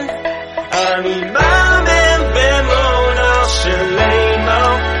이 밤엔 배모 널실레이모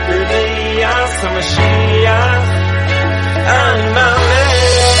그대야 사마시야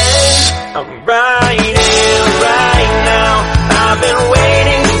I'm right here, right now. I've been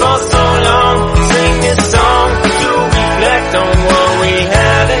waiting for so long. Sing this song to reflect on what we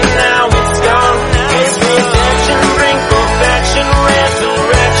had and now it's gone. It's redemption, bring perfection,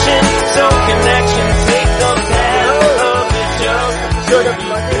 resurrection. So connection, take the path of the just. Good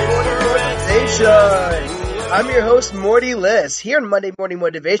Monday Morning Motivation. I'm your host, Morty Liss. Here on Monday Morning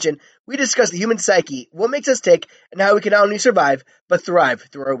Motivation, we discuss the human psyche, what makes us tick, and how we can not only survive, but thrive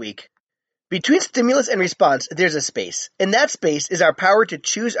through our week. Between stimulus and response, there's a space. In that space is our power to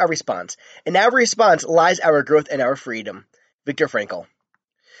choose our response. In our response lies our growth and our freedom. Viktor Frankl.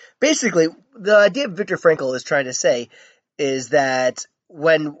 Basically, the idea Viktor Frankl is trying to say is that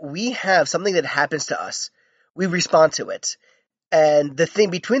when we have something that happens to us, we respond to it. And the thing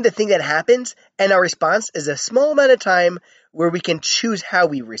between the thing that happens and our response is a small amount of time where we can choose how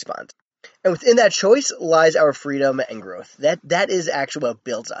we respond. And within that choice lies our freedom and growth. That is actually what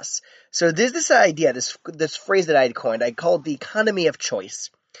builds us. So there's this idea, this phrase that I had coined. I call it the economy of choice.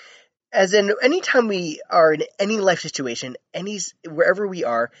 As in, anytime we are in any life situation, wherever we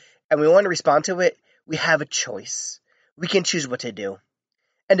are, and we want to respond to it, we have a choice. We can choose what to do.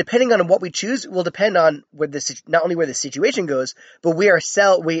 And depending on what we choose will depend on not only where the situation goes, but where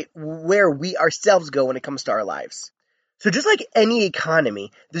we ourselves go when it comes to our lives. So just like any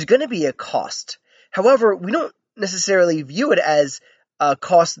economy, there's going to be a cost. However, we don't necessarily view it as a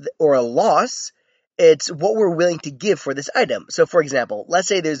cost or a loss. It's what we're willing to give for this item. So for example, let's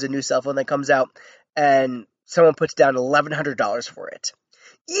say there's a new cell phone that comes out and someone puts down $1,100 for it.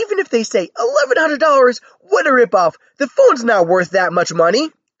 Even if they say, $1,100, what a ripoff, the phone's not worth that much money.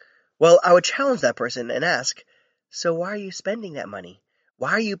 Well, I would challenge that person and ask, so why are you spending that money?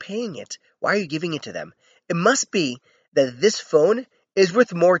 Why are you paying it? Why are you giving it to them? It must be that this phone is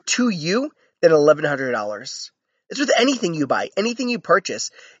worth more to you than $1,100. It's with anything you buy, anything you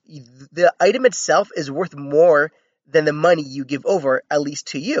purchase. The item itself is worth more than the money you give over, at least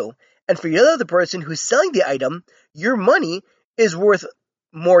to you. And for the other person who's selling the item, your money is worth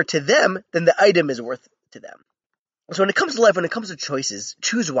more to them than the item is worth to them. So when it comes to life, when it comes to choices,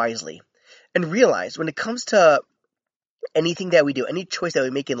 choose wisely. And realize when it comes to anything that we do, any choice that we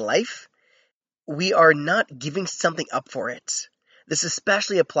make in life, we are not giving something up for it. This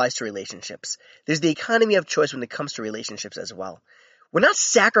especially applies to relationships. There's the economy of choice when it comes to relationships as well. We're not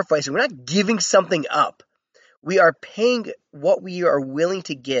sacrificing. We're not giving something up. We are paying what we are willing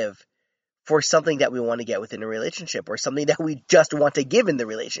to give for something that we want to get within a relationship or something that we just want to give in the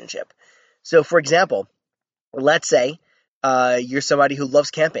relationship. So, for example, let's say you're somebody who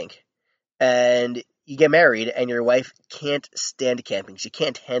loves camping and you get married and your wife can't stand camping. She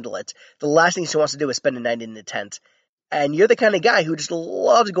can't handle it. The last thing she wants to do is spend a night in the tent. And you're the kind of guy who just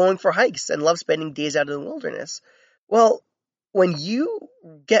loves going for hikes and loves spending days out in the wilderness. Well, when you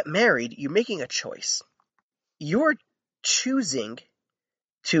get married, you're making a choice. You're choosing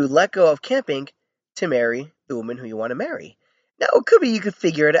to let go of camping to marry the woman who you want to marry. Now, it could be you could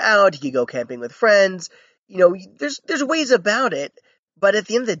figure it out. You could go camping with friends. You know, there's ways about it. But at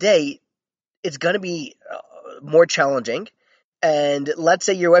the end of the day, it's going to be more challenging. And let's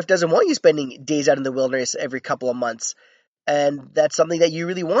say your wife doesn't want you spending days out in the wilderness every couple of months. And that's something that you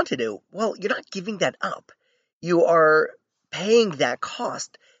really want to do. Well, you're not giving that up. You are paying that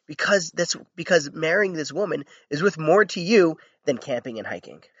cost because marrying this woman is worth more to you than camping and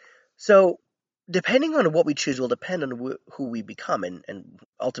hiking. So depending on what we choose will depend on who we become and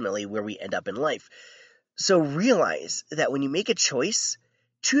ultimately where we end up in life. So realize that when you make a choice,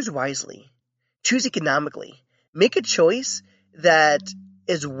 choose wisely. Choose economically. Make a choice that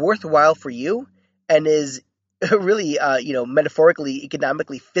is worthwhile for you and is really, metaphorically,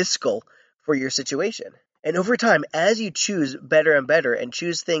 economically fiscal for your situation. And over time, as you choose better and better and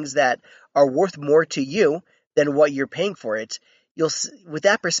choose things that are worth more to you than what you're paying for it, with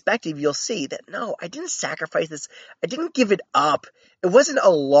that perspective, you'll see that, no, I didn't sacrifice this. I didn't give it up. It wasn't a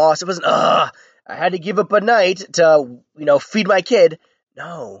loss. It wasn't, I had to give up a night to, feed my kid.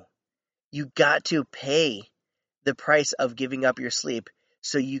 No, you got to pay the price of giving up your sleep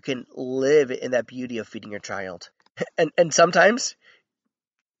so you can live in that beauty of feeding your child. And sometimes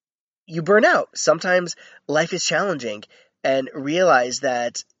you burn out. Sometimes life is challenging, and realize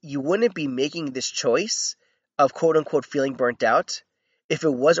that you wouldn't be making this choice of quote unquote feeling burnt out if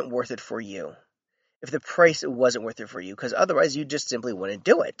it wasn't worth it for you. If the price wasn't worth it for you, because otherwise you just simply wouldn't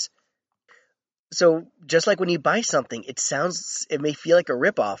do it. So just like when you buy something, it may feel like a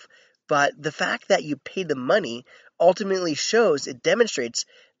ripoff, but the fact that you paid the money ultimately demonstrates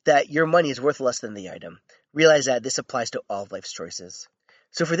that your money is worth less than the item. Realize that this applies to all of life's choices.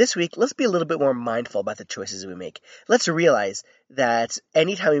 So for this week, let's be a little bit more mindful about the choices we make. Let's realize that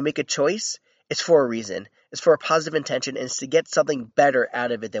anytime we make a choice, it's for a reason. It's for a positive intention, and it's to get something better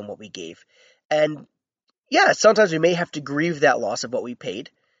out of it than what we gave. And yeah, sometimes we may have to grieve that loss of what we paid.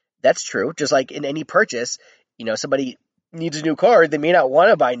 That's true. Just like in any purchase, somebody needs a new car, they may not want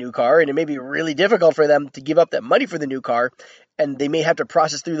to buy a new car, and it may be really difficult for them to give up that money for the new car, and they may have to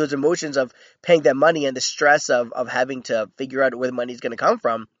process through those emotions of paying that money and the stress of having to figure out where the money is going to come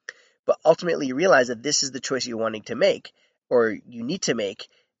from. But ultimately, you realize that this is the choice you're wanting to make, or you need to make,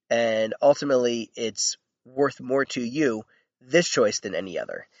 and ultimately, it's worth more to you, this choice, than any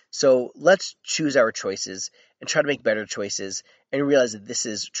other. So let's choose our choices and try to make better choices and realize that this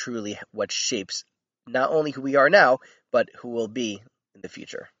is truly what shapes not only who we are now, but who we'll be in the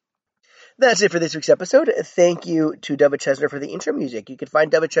future. That's it for this week's episode. Thank you to David Chesner for the intro music. You can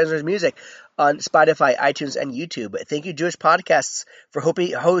find David Chesner's music on Spotify, iTunes, and YouTube. Thank you, Jewish Podcasts, for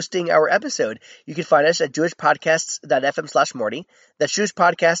hosting our episode. You can find us at jewishpodcasts.fm/Morty. That's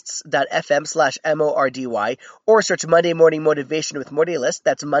jewishpodcasts.fm/MORDY, or search Monday Morning Motivation with Morty Liss.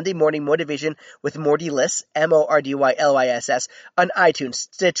 That's Monday Morning Motivation with Morty Liss, MORDYLYSS, on iTunes,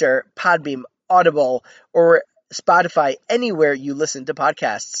 Stitcher, Podbeam, Audible, or Spotify, anywhere you listen to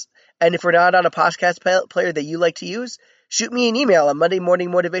podcasts. And if we're not on a podcast player that you like to use, shoot me an email at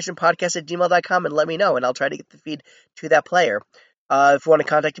mondaymorningmotivationpodcast@gmail.com and let me know, and I'll try to get the feed to that player. If you want to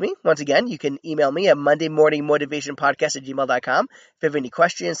contact me, once again, you can email me at mondaymorningmotivationpodcast@gmail.com. If you have any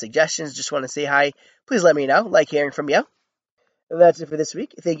questions, suggestions, just want to say hi, please let me know. Like hearing from you. And that's it for this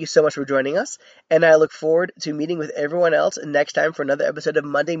week. Thank you so much for joining us, and I look forward to meeting with everyone else next time for another episode of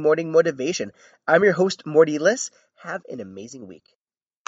Monday Morning Motivation. I'm your host, Morty Liss. Have an amazing week.